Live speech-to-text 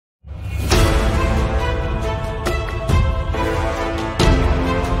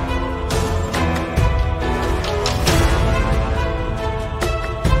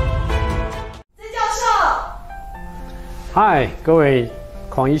嗨，各位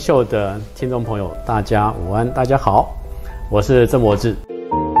狂医秀的听众朋友，大家午安，大家好，我是郑伯智。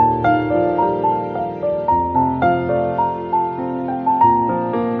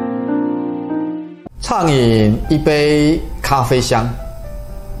畅饮一杯咖啡香，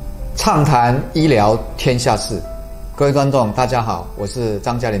畅谈医疗天下事。各位观众，大家好，我是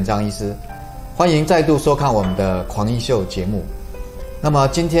张嘉麟张医师，欢迎再度收看我们的狂医秀节目。那么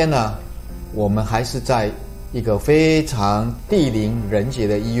今天呢，我们还是在一个非常地灵人杰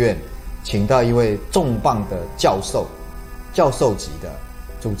的医院，请到一位重磅的教授级的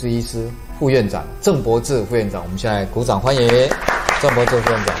主治医师副院长郑伯智副院长。我们现在鼓掌欢迎郑伯智副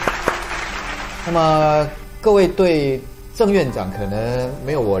院长。那么各位对郑院长可能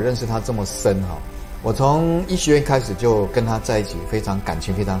没有我认识他这么深哈。我从医学院开始就跟他在一起，非常感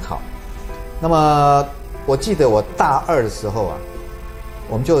情非常好。那么我记得我大二的时候啊，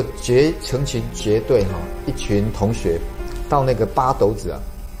我们就成群结队哈，一群同学到那个八斗子啊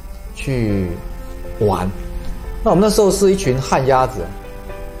去玩。那我们那时候是一群旱鸭子，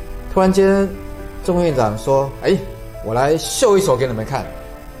突然间郑院长说：“我来秀一手给你们看。”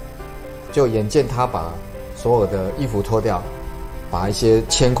就眼见他把所有的衣服脱掉，把一些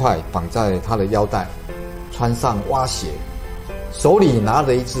铅块绑在他的腰带，穿上蛙鞋，手里拿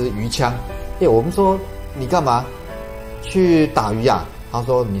着一支鱼枪。我们说你干嘛？去打鱼呀？他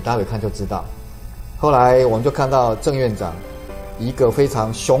说你待会看就知道。后来我们就看到郑院长一个非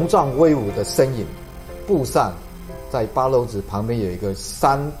常雄壮威武的身影步上在八楼子旁边有一个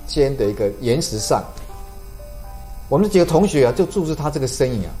山间的一个岩石上，我们几个同学啊就注视他这个身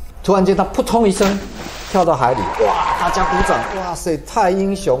影啊。突然间他扑通一声跳到海里，哇，大家鼓掌，哇塞，太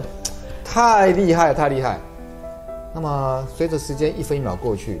英雄，太厉害太厉害。那么随着时间一分一秒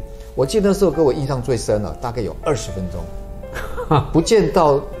过去，我记得那时候给我印象最深了，大概有20分钟不见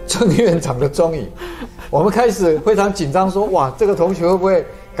到郑院长的踪影。我们开始非常紧张，说哇，这个同学会不会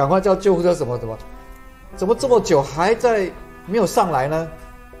赶快叫救护车什么怎么这么久还在没有上来呢？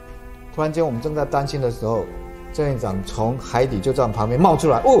突然间我们正在担心的时候，郑院长从海底就在我们旁边冒出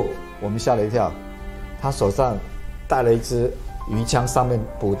来，我们吓了一跳。他手上带了一支鱼枪，上面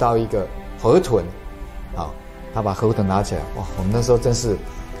捕到一个河豚，好，他把河豚拿起来，哇，我们那时候真是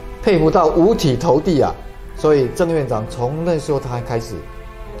佩服到五体投地啊！所以郑院长从那时候他开始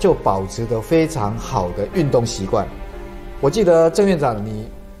就保持着非常好的运动习惯。我记得郑院长你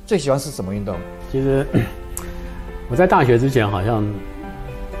最喜欢是什么运动？其实我在大学之前好像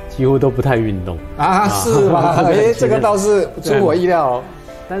几乎都不太运动啊，是吗？这个倒是出我意料哦。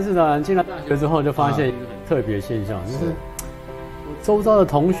但是呢，进了大学之后就发现一个很特别的现象，就是我周遭的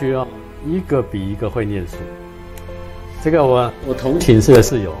同学啊，一个比一个会念书。这个我同寝室的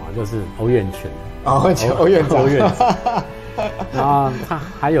室友啊，就是欧院全欧院长。然后他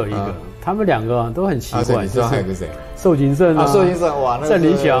还有一个，他们两个都很奇怪。你知道还有个谁？寿金胜啊，寿金胜，哇，郑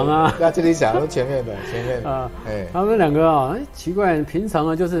理想啊，郑理想都前面的啊，他们两个啊，奇怪，平常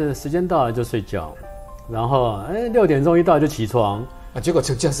啊就是时间到了就睡觉，然后6点钟一到就起床。结果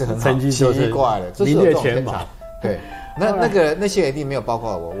成绩是很好，成绩就是奇怪了，名列前茅。对，那些一定没有包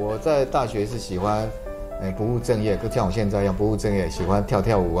括我。我在大学是喜欢不务正业，就像我现在一样不务正业，喜欢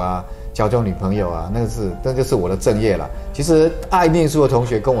跳舞啊，交女朋友啊，那就是我的正业了。其实爱念书的同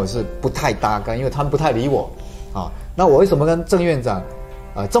学跟我是不太搭干，因为他们不太理我啊。那我为什么跟郑院长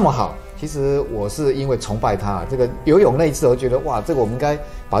这么好？其实我是因为崇拜他。这个游泳那一次，我觉得哇，这个我们应该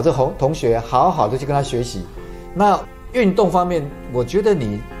把这同学好好的去跟他学习。那运动方面，我觉得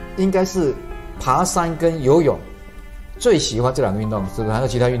你应该是爬山跟游泳最喜欢这两个运动，是不是？还有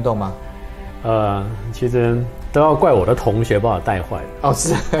其他运动吗？其实都要怪我的同学把我带坏了。哦，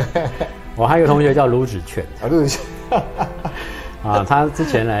是。我还有一个同学叫卢子权。卢子权。他之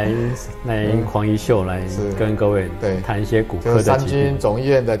前来狂医秀来跟各位谈一些骨科的疾病。三军总医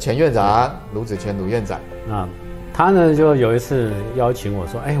院的前院长卢子权卢院长。他呢就有一次邀请我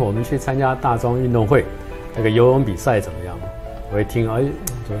说：“我们去参加大专运动会。”那个游泳比赛怎么样？我一听，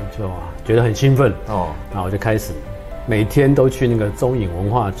就觉得很兴奋哦。那我就开始每天都去那个中影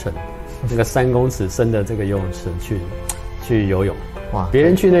文化城那个3公尺深的这个游泳池去游泳。哇！别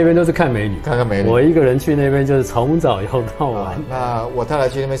人去那边都是看美女，我一个人去那边就是从早游到晚。那我太太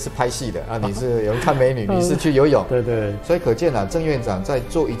去那边是拍戏的啊，你是有人看美女，你是去游泳。对。所以可见啊，郑院长在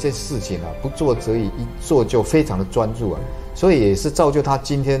做一件事情啊，不做则已，一做就非常的专注啊。所以也是造就他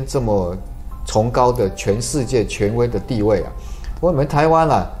今天这么崇高的全世界权威的地位啊！我们台湾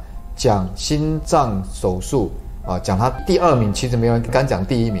啊，讲心脏手术啊，讲他第2名，其实没有人敢讲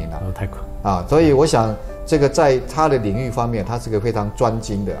第1名了。太快啊！所以我想，这个在他的领域方面，他是个非常专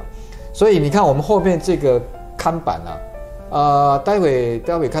精的。所以你看，我们后面这个看板啊，待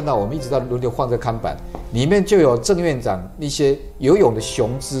会看到我们一直在轮流放这看板，里面就有郑院长一些游泳的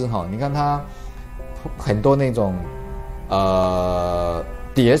雄姿哈，你看他很多那种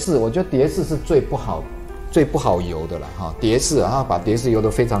蝶式，我觉得蝶式是最不好游的了哈，蝶式啊，把蝶式游得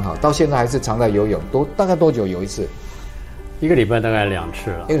非常好，到现在还是常在游泳，大概多久游一次？1个礼拜大概2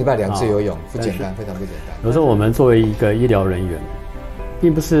次了。1个礼拜2次游泳，不简单，非常不简单。有时候我们作为一个医疗人员，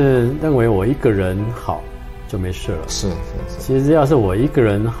并不是认为我一个人好就没事了。是。其实要是我一个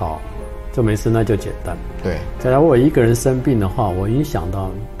人好就没事，那就简单。对。假如我一个人生病的话，我影响到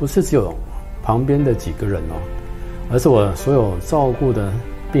不是只有旁边的几个人哦，而是我所有照顾的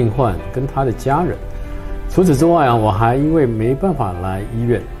病患跟他的家人。除此之外啊，我还因为没办法来医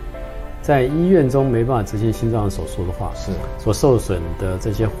院，在医院中没办法执行心脏手术的话，是所受损的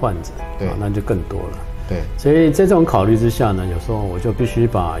这些患者，对，那就更多了。对，所以在这种考虑之下呢，有时候我就必须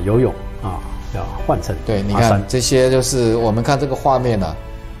把游泳要换成对，你看这些就是我们看这个画面啊，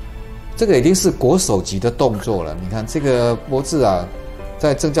这个已经是国手级的动作了。你看这个博智啊，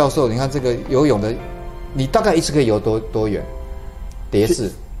在郑教授，你看这个游泳的，你大概一次可以游多远？蝶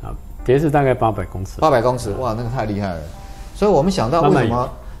式啊，蝶式大概800公尺。800公尺，哇，那个太厉害了。所以我们想到为什么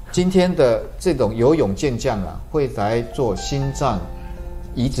今天的这种游泳健将啊，会来做心脏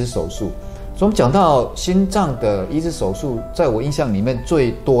移植手术？所以我们讲到心脏的移植手术，在我印象里面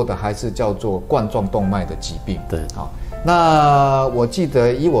最多的还是叫做冠状动脉的疾病。对，好，那我记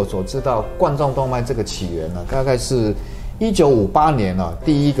得以我所知道，冠状动脉这个起源呢，大概是1958年啊，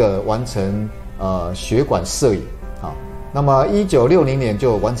第一个完成血管摄影。好，那么1960年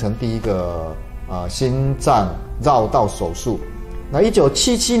就完成第一个心脏绕道手术。那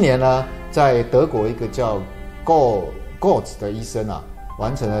1977年呢，在德国一个叫 Goltz 的医生啊，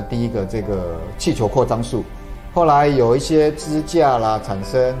完成了第一个这个气球扩张术。后来有一些支架啦产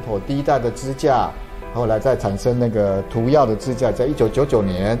生，第一代的支架，后来再产生那个涂药的支架，在1999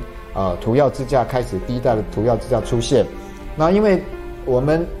年涂药支架开始，第一代的涂药支架出现。那因为我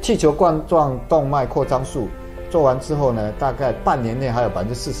们气球冠状动脉扩张术做完之后呢，大概半年内还有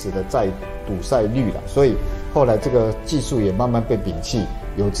40%的再堵塞率了，所以后来这个技术也慢慢被摒弃，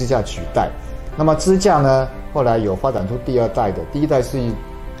由支架取代。那么支架呢，后来有发展出第二代的，第一代是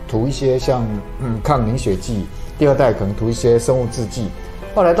涂一些像抗凝血剂，第二代可能涂一些生物制剂。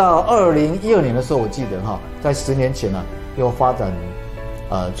后来到2012年的时候，我记得在10年前呢，又发展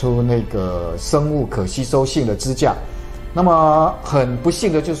出那个生物可吸收性的支架。那么很不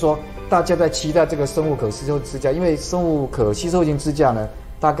幸的就是说，大家在期待这个生物可吸收支架，因为生物可吸收性支架呢，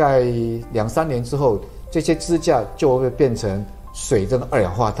大概2-3年之后，这些支架就会变成水中的二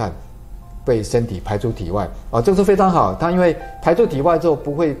氧化碳，被身体排出体外这个是非常好。它因为排出体外之后，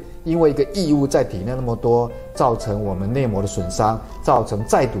不会因为一个异物在体内那么多，造成我们内膜的损伤，造成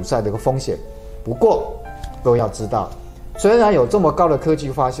再堵塞的一个风险。不过都要知道，虽然有这么高的科技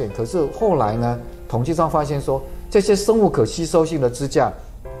发现，可是后来呢，统计上发现说，这些生物可吸收性的支架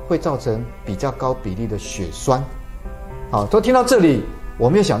会造成比较高比例的血栓。好，都听到这里，我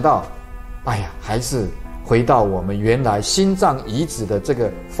没有想到，哎呀，还是回到我们原来心脏移植的这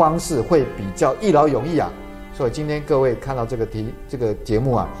个方式会比较一劳永逸啊。所以今天各位看到这个节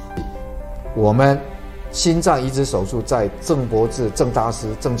目啊，我们心脏移植手术在郑伯智郑大师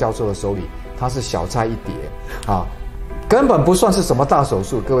郑教授的手里，他是小菜一碟啊，根本不算是什么大手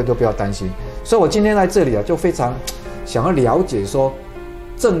术，各位都不要担心。所以我今天在这里啊，就非常想要了解说，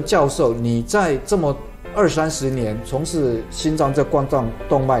郑教授你在这么20-30年从事心脏这冠状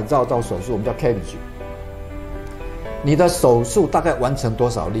动脉绕道手术，我们叫 CABG， 你的手术大概完成多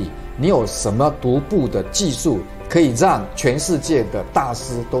少例？你有什么独步的技术，可以让全世界的大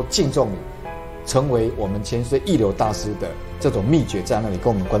师都敬重你，成为我们前世一流大师的这种秘诀在那里，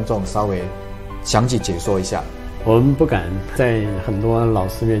跟我们观众稍微详细解说一下。我们不敢在很多老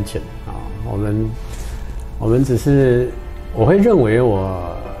师面前我们只是，我会认为我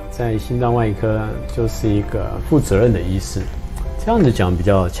在心脏外科就是一个负责任的医师，这样子讲比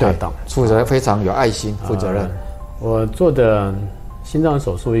较恰当。负责非常有爱心，负责任。我做的心脏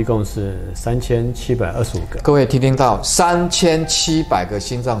手术一共是3725个。各位听到3700个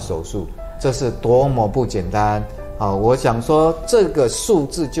心脏手术，这是多么不简单啊！我想说，这个数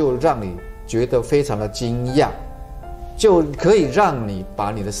字就让你觉得非常的惊讶，就可以让你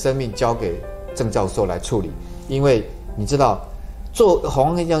把你的生命交给郑教授来处理。因为你知道，做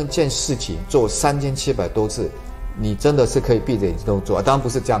同样一件事情做3700多次，你真的是可以闭着眼睛都做。当然不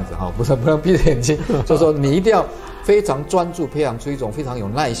是这样子哈，不能闭着眼睛，就是说你一定要非常专注，培养出一种非常有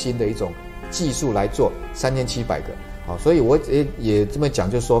耐心的一种技术来做3700个。好，所以我也这么讲，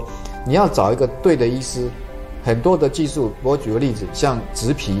就是说你要找一个对的医师，很多的技术，我举个例子，像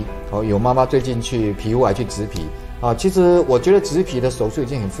植皮，有妈妈最近去皮肤癌去植皮，其实我觉得植皮的手术已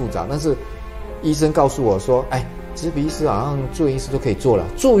经很复杂，但是医生告诉我说，植皮医师好像住院医师都可以做了，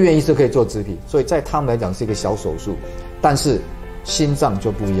住院医师可以做植皮，所以在他们来讲是一个小手术。但是心脏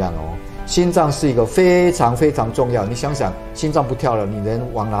就不一样哦，心脏是一个非常非常重要。你想想，心脏不跳了，你人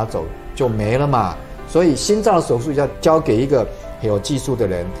往哪走就没了嘛。所以心脏的手术要交给一个有技术的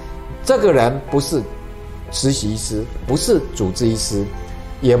人，这个人不是实习医师，不是主治医师，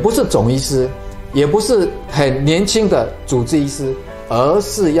也不是总医师，也不是很年轻的主治医师，而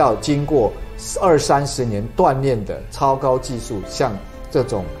是要经过20-30年锻炼的超高技术，像这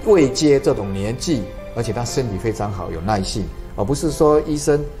种位阶这种年纪，而且他身体非常好，有耐性，而不是说医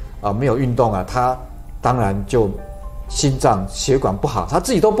生没有运动他当然就心脏血管不好，他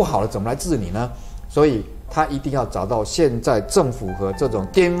自己都不好了，怎么来治你呢？所以他一定要找到现在正符合这种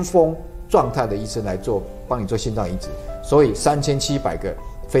巅峰状态的医生来帮你做心脏移植。所以3700个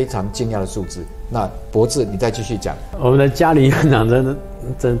非常惊讶的数字。那伯智，你再继续讲。我们的嘉麟院长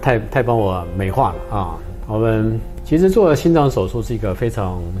真的太帮我美化了啊！我们其实做心脏手术是一个非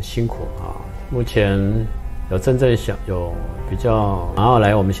常辛苦目前有真正有比较想要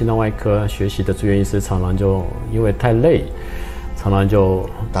来我们心脏外科学习的住院医师，常常就因为太累，常常就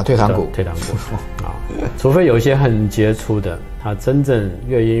打退堂鼓除非有一些很杰出的，他真正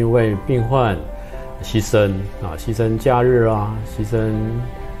愿意为病患牺牲牺牲假日牺牲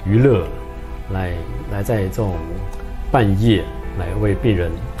娱乐，来在这种半夜来为病人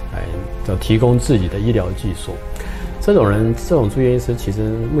来提供自己的医疗技术。这种住院医师其实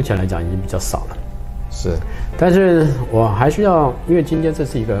目前来讲已经比较少了。是，但是我还需要，因为今天这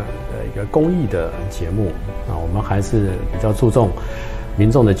是一个公益的节目我们还是比较注重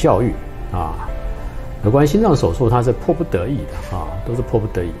民众的教育有关心脏手术，它是迫不得已的都是迫不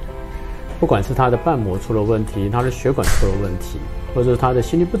得已。不管是他的瓣膜出了问题，他的血管出了问题，或者是他的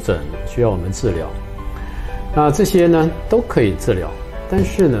心律不整需要我们治疗，那这些呢都可以治疗。但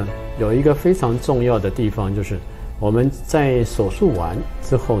是呢，有一个非常重要的地方，就是我们在手术完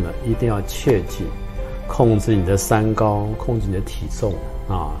之后呢，一定要切记控制你的三高，控制你的体重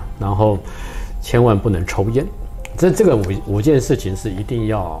然后千万不能抽烟。这个五件事情是一定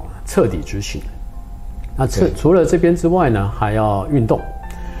要彻底执行。那除了这边之外呢，还要运动。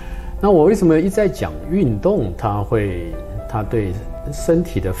那我为什么一直在讲运动？它对身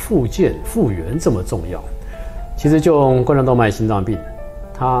体的复原这么重要？其实就冠状动脉心脏病，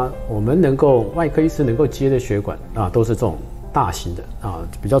我们外科医师能够接的血管都是这种大型的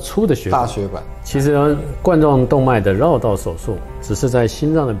比较粗的血管。大血管。其实冠状动脉的绕道手术只是在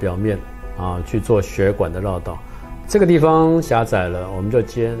心脏的表面去做血管的绕道，这个地方狭窄了，我们就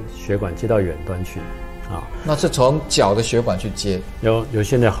接血管接到远端去。那是从脚的血管去接，有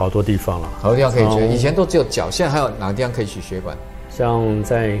现在好多地方了，好多地方可以接。以前都只有脚，现在还有哪个地方可以取血管？像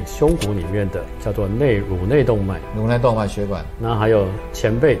在胸骨里面的叫做乳内动脉血管，那还有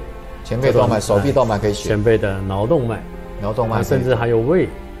前背动脉、手臂动脉可以取，前背的桡动脉，甚至还有胃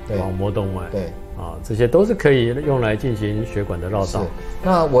网膜动脉，这些都是可以用来进行血管的绕道。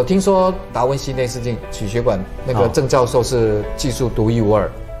那我听说达文西内视镜取血管那个郑教授是技术独一无二。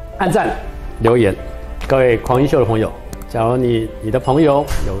按赞留言。各位狂医秀的朋友，假如你的朋友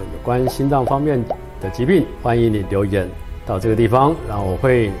有关心脏方面的疾病，欢迎你留言到这个地方，然后我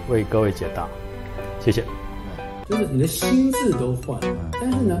会为各位解答。谢谢。就是你的心智都换了，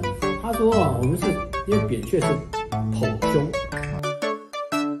但是呢，他说我们是因为扁鹊是剖胸。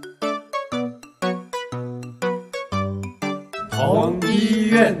同医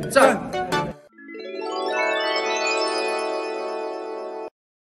院站。